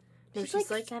 50. No, she's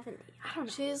like 70. I don't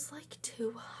know. She's, like,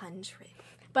 200.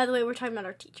 By the way, we're talking about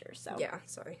our teacher, so. Yeah,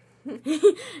 sorry.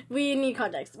 We need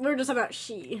context. We're just talking about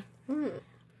she.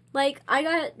 Like, I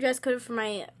got dress coded for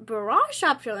my bra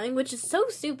shop showing, which is so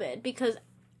stupid because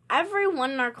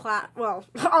everyone in our class, well,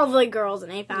 all the girls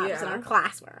and AFABs in our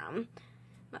class wear them.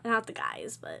 Not the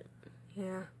guys, but Yeah.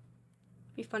 it'd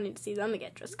be funny to see them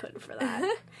get dress coded for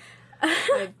that.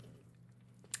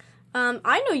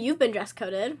 I know you've been dress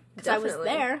coded because I was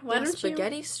there. Why don't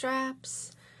spaghetti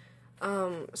straps,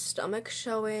 stomach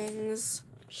showings,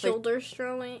 shoulder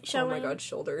showing? Oh my god,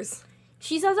 shoulders.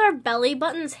 She says our belly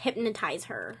buttons hypnotize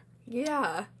her.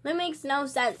 Yeah. That makes no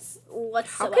sense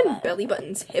whatsoever. How can belly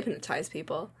buttons hypnotize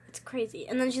people? It's crazy.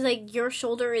 And then she's like, your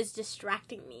shoulder is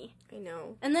distracting me. I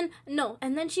know.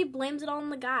 And then she blames it all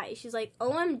on the guy. She's like,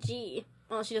 OMG.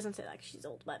 Well, she doesn't say that because she's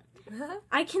old, but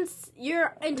I can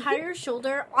your entire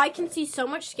shoulder, I can see so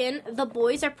much skin. The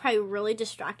boys are probably really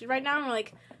distracted right now. And we're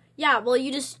like, yeah, well,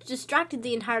 you just distracted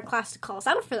the entire class to call us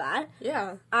out for that.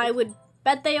 Yeah. I would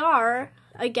bet they are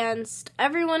against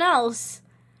everyone else.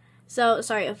 So,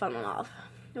 sorry if I went off.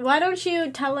 Why don't you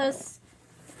tell us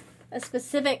a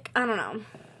specific, I don't know,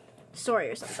 story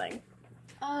or something?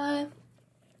 One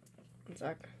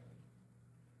sec.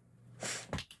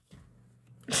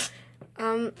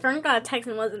 Fern got a text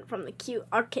and wasn't from the cute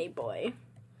arcade boy.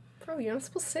 Bro, you're not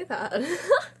supposed to say that.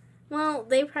 Well,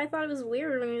 they probably thought it was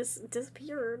weird when he just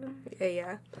disappeared.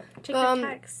 Yeah. Check your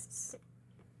texts.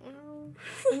 Well,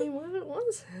 I mean, what if it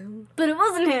was him? But it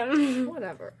wasn't him.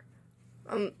 Whatever.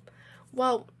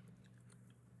 Well,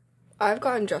 I've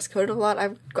gotten dress coded a lot.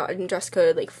 I've gotten dress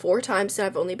coded like 4 times, and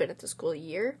I've only been at the school a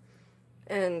year.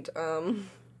 And,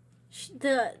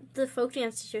 The folk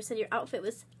dance teacher said your outfit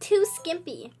was too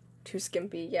skimpy. Too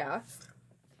skimpy, yeah.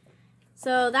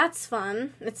 So that's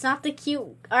fun. It's not the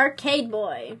cute arcade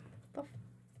boy.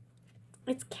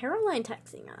 It's Caroline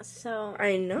texting us, so...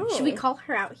 I know. Should we call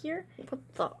her out here? What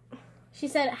the... She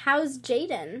said, how's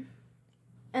Jaden?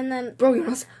 And then... Bro, you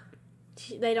must...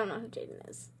 They don't know who Jaden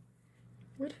is.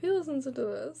 What if he listens to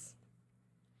this?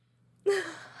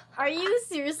 Are you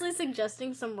seriously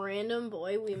suggesting some random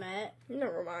boy we met?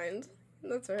 Never mind.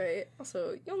 That's alright.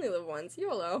 Also, you only live once.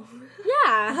 YOLO.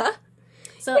 Yeah.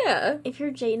 So, yeah. if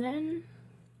you're Jaden...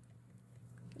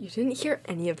 You didn't hear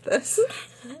any of this.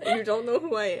 You don't know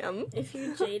who I am. If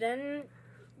you're Jaden,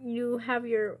 you have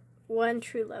your one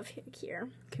true love here.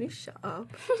 Can you shut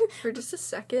up for just a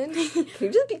second? Can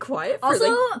you just be quiet for Also,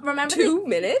 like remember 2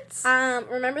 minutes?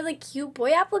 Remember the cute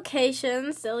boy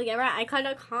application, still get at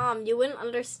icon.com. You wouldn't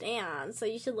understand, so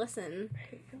you should listen.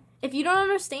 If you don't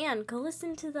understand, go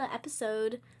listen to the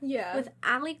episode with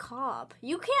Allie Cobb.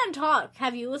 You can't talk.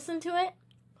 Have you listened to it?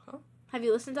 Huh? Have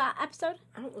you listened to that episode?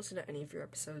 I don't listen to any of your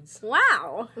episodes.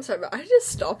 Wow. I'm sorry, but I just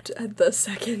stopped at the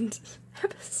 2nd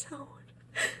episode.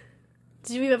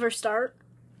 Did you ever start?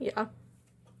 Yeah.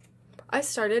 I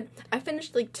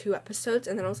finished like 2 episodes,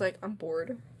 and then I was like, I'm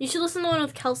bored. You should listen to the one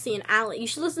with Kelsey and Allie. You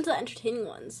should listen to the entertaining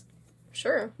ones.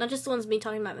 Sure. Not just the ones me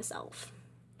talking about myself.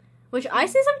 Which I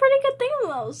say some pretty good things,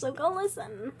 though, so go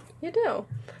listen. You do.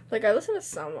 Like, I listen to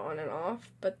some on and off,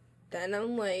 but then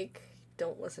I'm like,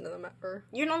 don't listen to them ever.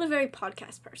 You're not a very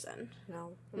podcast person.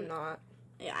 No, I'm not.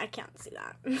 Yeah, I can't see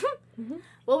that.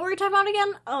 What were we talking about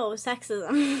again? Oh,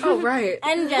 sexism. Oh, right.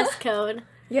 And dress code.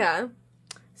 Yeah.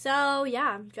 So,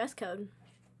 yeah, dress code.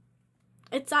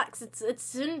 It sucks. It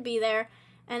shouldn't be there,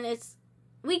 and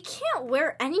we can't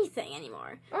wear anything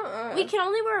anymore. We can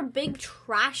only wear a big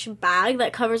trash bag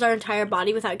that covers our entire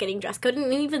body without getting dress coded,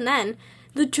 and even then,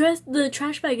 the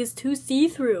trash bag is too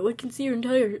see-through. It can see your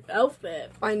entire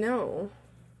outfit. I know.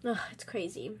 Ugh, it's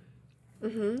crazy.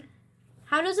 Mm-hmm.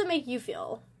 How does it make you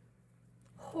feel?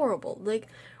 Horrible. Like,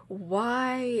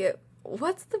 why?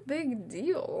 What's the big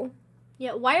deal?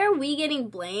 Yeah, why are we getting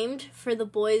blamed for the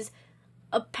boys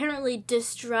apparently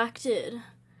distracted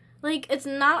Like, it's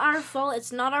not our fault.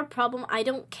 It's not our problem. I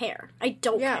don't care. I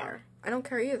don't care. I don't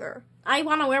care either. I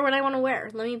want to wear what I want to wear.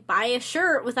 Let me buy a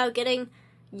shirt without getting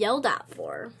yelled at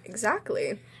for.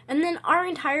 Exactly. And then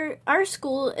our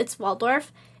school, it's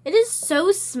Waldorf. It is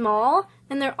so small,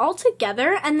 and they're all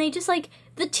together, and they just, like,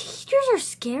 the teachers are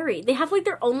scary. They have, like,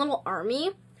 their own little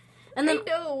army. And then I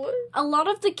know. A lot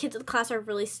of the kids in the class are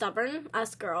really stubborn,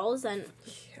 us girls, and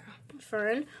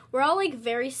Fern. We're all, like,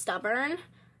 very stubborn.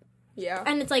 Yeah.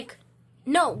 And it's like,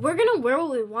 no, we're going to wear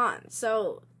what we want,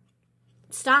 so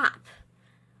stop.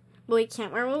 But we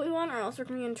can't wear what we want, or else we're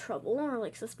going to get in trouble or,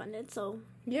 like, suspended, so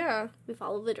yeah. we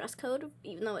follow the dress code,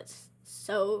 even though it's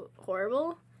so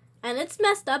horrible. And it's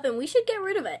messed up, and we should get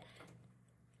rid of it.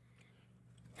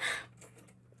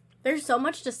 There's so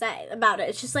much to say about it.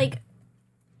 It's just, like,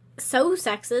 so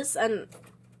sexist, and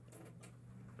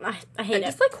I hate it.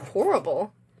 It's, like,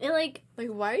 horrible. It, like,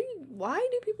 why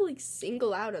do people, like,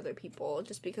 single out other people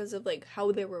just because of, like,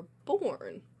 how they were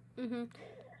born? Mm-hmm.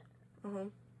 Uh-huh.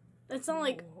 It's not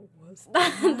like... What was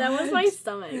that was my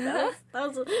stomach. That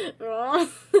was wrong.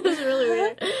 It was really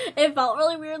weird. It felt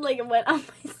really weird, like it went up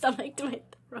my stomach to my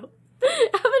throat.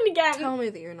 Happened again. Tell me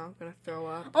that you're not gonna throw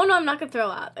up. Oh no, I'm not gonna throw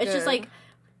up. It's just Good. like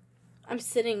I'm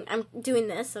doing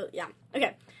this, so yeah.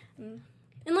 Okay. And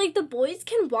like the boys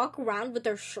can walk around with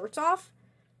their shirts off.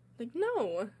 Like,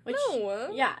 no. Which,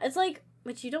 no. Yeah, it's like,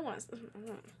 but you don't want to.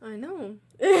 I know.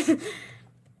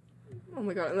 Oh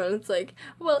my god, and then it's like,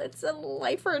 well, it's a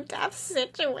life or death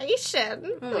situation.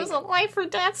 It was a life or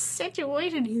death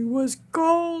situation. He was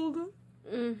cold.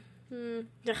 Mm-hmm.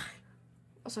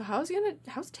 Also, how's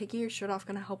taking your shirt off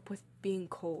gonna help with being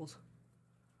cold?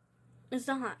 It's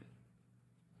not.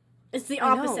 It's the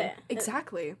opposite.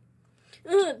 Exactly.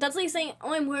 That's like saying,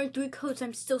 oh, I'm wearing 3 coats.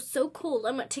 I'm still so cold.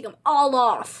 I'm gonna take them all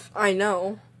off. I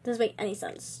know. Doesn't make any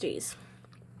sense. Jeez.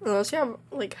 Unless you have,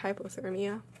 like,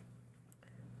 hypothermia.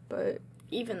 But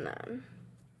even then,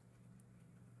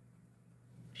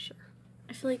 sure.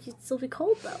 I feel like you'd still be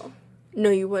cold though. No,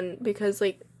 you wouldn't, because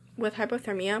like with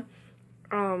hypothermia,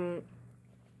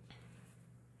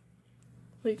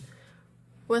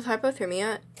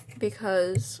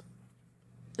 because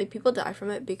like people die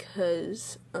from it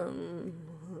because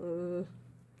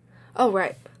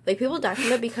like people die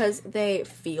from it because they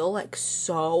feel like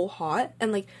so hot,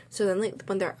 and like so then like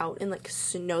when they're out in like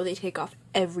snow they take off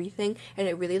everything and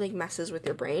it really like messes with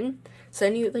your brain. So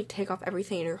then you like take off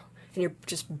everything and you're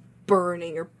just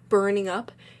burning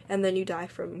up, and then you die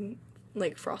from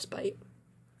like frostbite.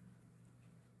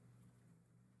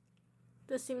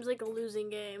 This seems like a losing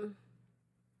game.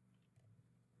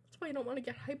 That's why you don't want to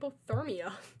get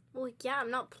hypothermia. Well, yeah,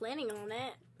 I'm not planning on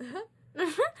it.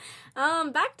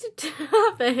 Back to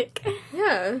topic.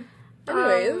 Yeah.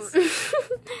 Anyways.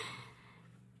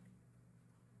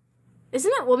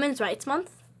 Isn't it Women's Rights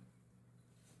Month?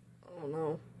 I don't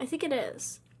know. I think it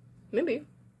is. Maybe.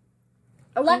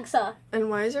 Alexa. And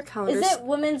why is your calendar... Is it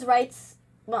Women's Rights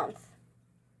Month?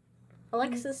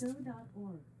 Alexis.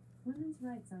 Women's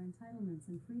rights are entitlements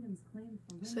and freedoms claimed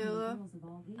for women Sayla? and girls of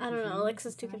all ages. I don't know.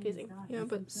 Alexa's too confusing. Yeah,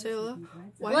 but Sayla,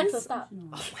 why Alexa, is... stop.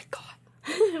 Oh my god.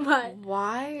 What?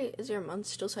 Why is your month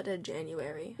still set in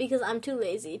January? Because I'm too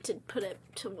lazy to put it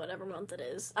to whatever month it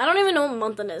is. I don't even know what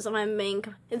month it is on my main...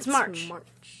 It's March.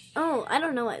 Oh, I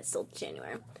don't know why it's still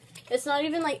January. It's not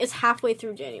even like... It's halfway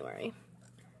through January.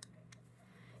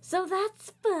 So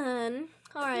that's fun.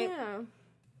 Alright. Yeah.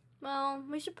 Well,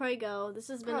 we should probably go. This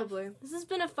has been Probably.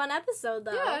 a fun episode,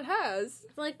 though. Yeah, it has.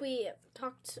 I feel like we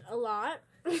talked a lot.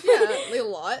 Yeah, like a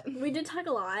lot. We did talk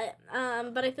a lot.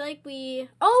 But I feel like we...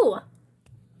 Oh!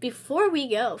 Before we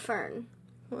go, Fern.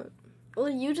 What? Will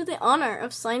you do the honor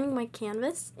of signing my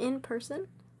canvas in person?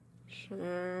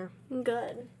 Sure.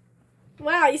 Good.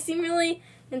 Wow, you seem really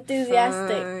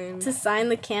enthusiastic Fine. to sign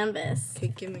the canvas.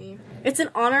 Okay, give me. It's an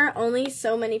honor only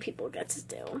so many people get to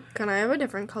do. Can I have a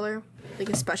different color? Like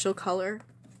a special color?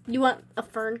 You want a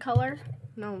fern color?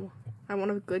 No. I want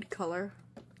a good color.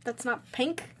 That's not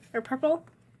pink or purple?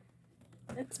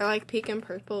 I like pink and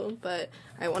purple, but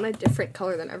I want a different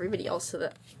color than everybody else so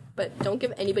that... But don't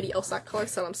give anybody else that color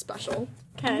so I'm special.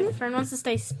 Okay, Fern wants to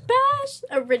stay special.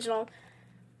 Original.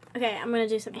 Okay, I'm gonna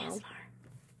do some ASMR.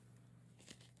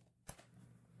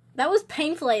 That was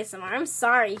painful ASMR. I'm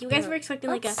sorry. You guys were expecting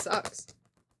like a... sucks.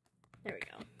 There we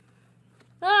go.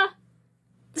 Ah!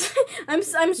 I'm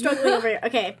struggling over here.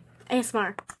 Okay,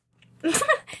 ASMR.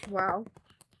 Wow.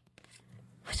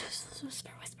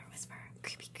 Whisper.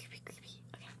 Creepy.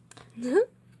 Okay.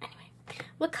 Anyway,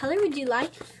 what color would you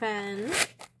like, Fern?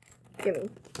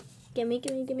 Give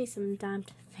me some time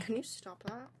to think. Can you stop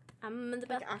that? I'm in the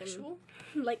bathroom. Actual?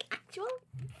 Like actual?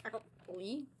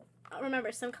 Actually?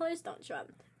 Remember, some colors don't show up.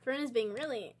 Fern is being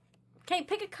really... Okay,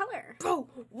 pick a color. Bro,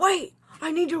 wait!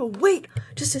 I need you to wait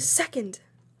just a second.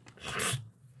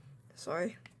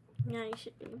 Sorry. Yeah, you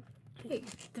should be. Hey,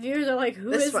 The viewers are like,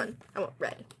 who is this one. I want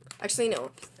red. Actually,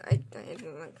 no. I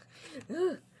don't like...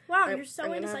 Ugh. Wow, I'm you're so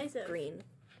gonna have indecisive. green.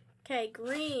 Okay,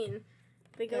 green.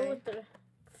 We go Okay. with the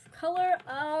color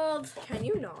of Can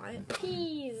you not?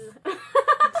 peas.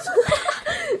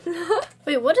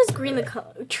 Wait, what is green the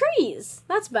color? Trees.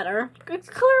 That's better. It's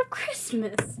the color of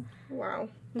Christmas. Wow.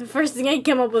 The first thing I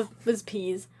came up with was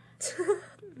peas.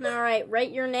 Alright,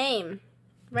 write your name.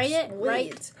 Write it.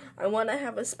 Write. Wait. I want to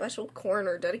have a special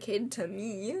corner dedicated to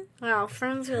me. Wow,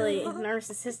 Fern's really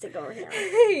narcissistic over here.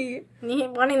 Hey.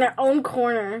 Wanting their own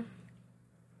corner.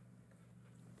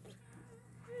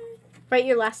 Write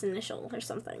your last initial or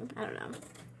something. I don't know.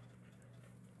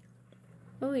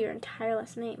 Oh, your entire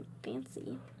last name.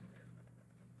 Fancy.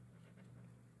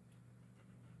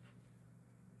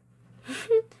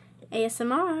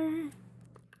 ASMR.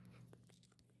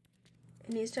 It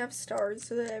needs to have stars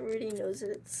so that everybody knows that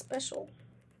it's special.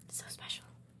 So special.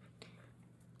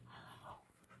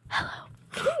 Hello.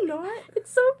 Can you not?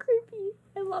 It's so creepy.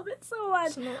 I love it so much.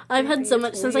 It's not I've had creepy, so it's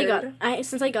much since I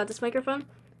weird. got this microphone.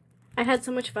 I've had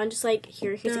so much fun just like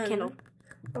here's a Done. candle.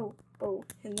 Oh,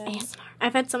 and then ASMR.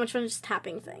 I've had so much fun just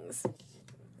tapping things.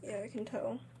 yeah, I can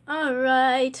tell. All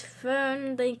right,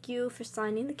 Fern, thank you for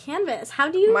signing the canvas. How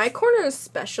do you... My corner is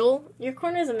special. Your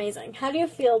corner is amazing. How do you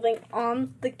feel being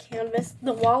on the canvas,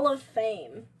 the wall of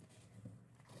fame?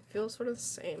 Feels sort of the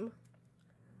same.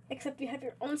 Except you have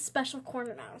your own special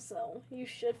corner now, so you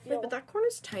should Wait, feel... but that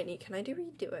corner's tiny. Can I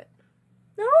redo it?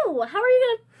 No! How are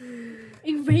you gonna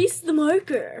erase the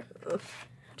marker? Do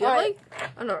you have, Alright.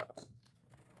 like, I don't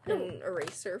know, an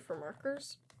eraser for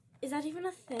markers? Is that even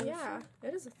a thing? Yeah,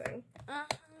 it is a thing. Uh,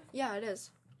 Yeah, it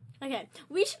is. okay,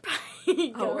 we should probably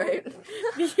go. Oh, right.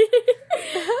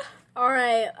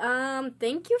 Alright,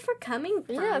 thank you for coming,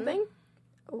 Fern.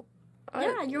 Yeah,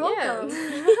 Yeah, you're yeah.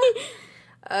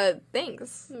 welcome.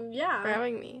 Thanks for Yeah.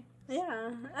 having me.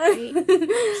 Yeah. Great.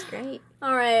 It's great.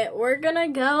 Alright, we're gonna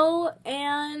go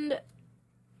and...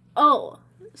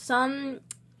 some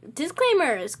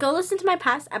disclaimers. Go listen to my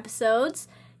past episodes.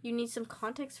 You need some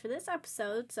context for this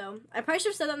episode, so... I probably should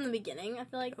have said that in the beginning, I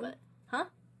feel like, but...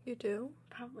 You do?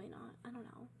 Probably not. I don't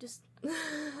know. Just...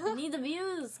 I need the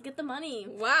views. Get the money.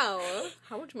 Wow.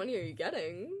 How much money are you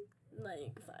getting?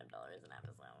 Like, $5 an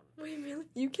episode. Wait, really?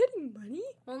 You getting money?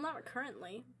 Well, not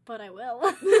currently, but I will. Go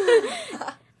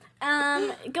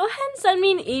ahead and send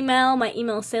me an email. My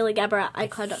email is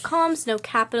salahgabber@icloud.com, no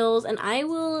capitals, and I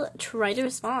will try to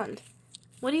respond.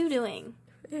 What are you doing?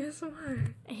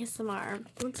 ASMR. ASMR.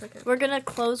 1 second. We're gonna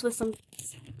close with some...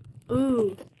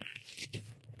 Ooh.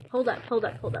 Hold up.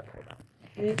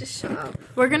 You need to shut up.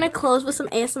 We're gonna close with some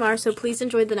ASMR, so please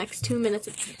enjoy the next 2 minutes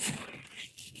of ASMR.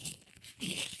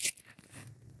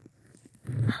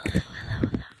 Hello.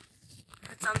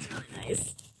 That sounds really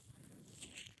nice.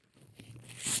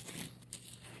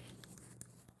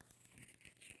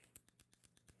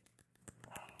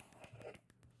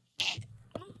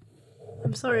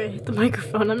 I'm sorry I hit the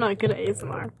microphone. I'm not good at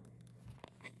ASMR.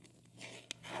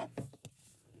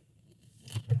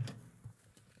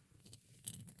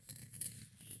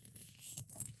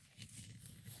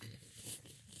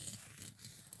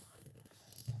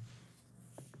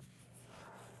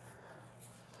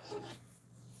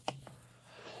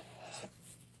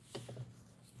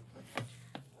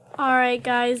 Alright,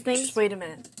 guys, thanks. Just wait a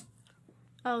minute.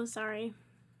 Oh, sorry.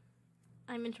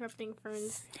 I'm interrupting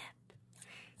Fern's.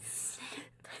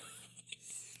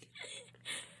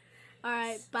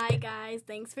 Alright, bye, guys.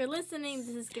 Thanks for listening.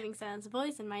 This is Giving Silence a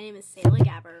Voice, and my name is Salah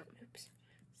Gabber. Oops.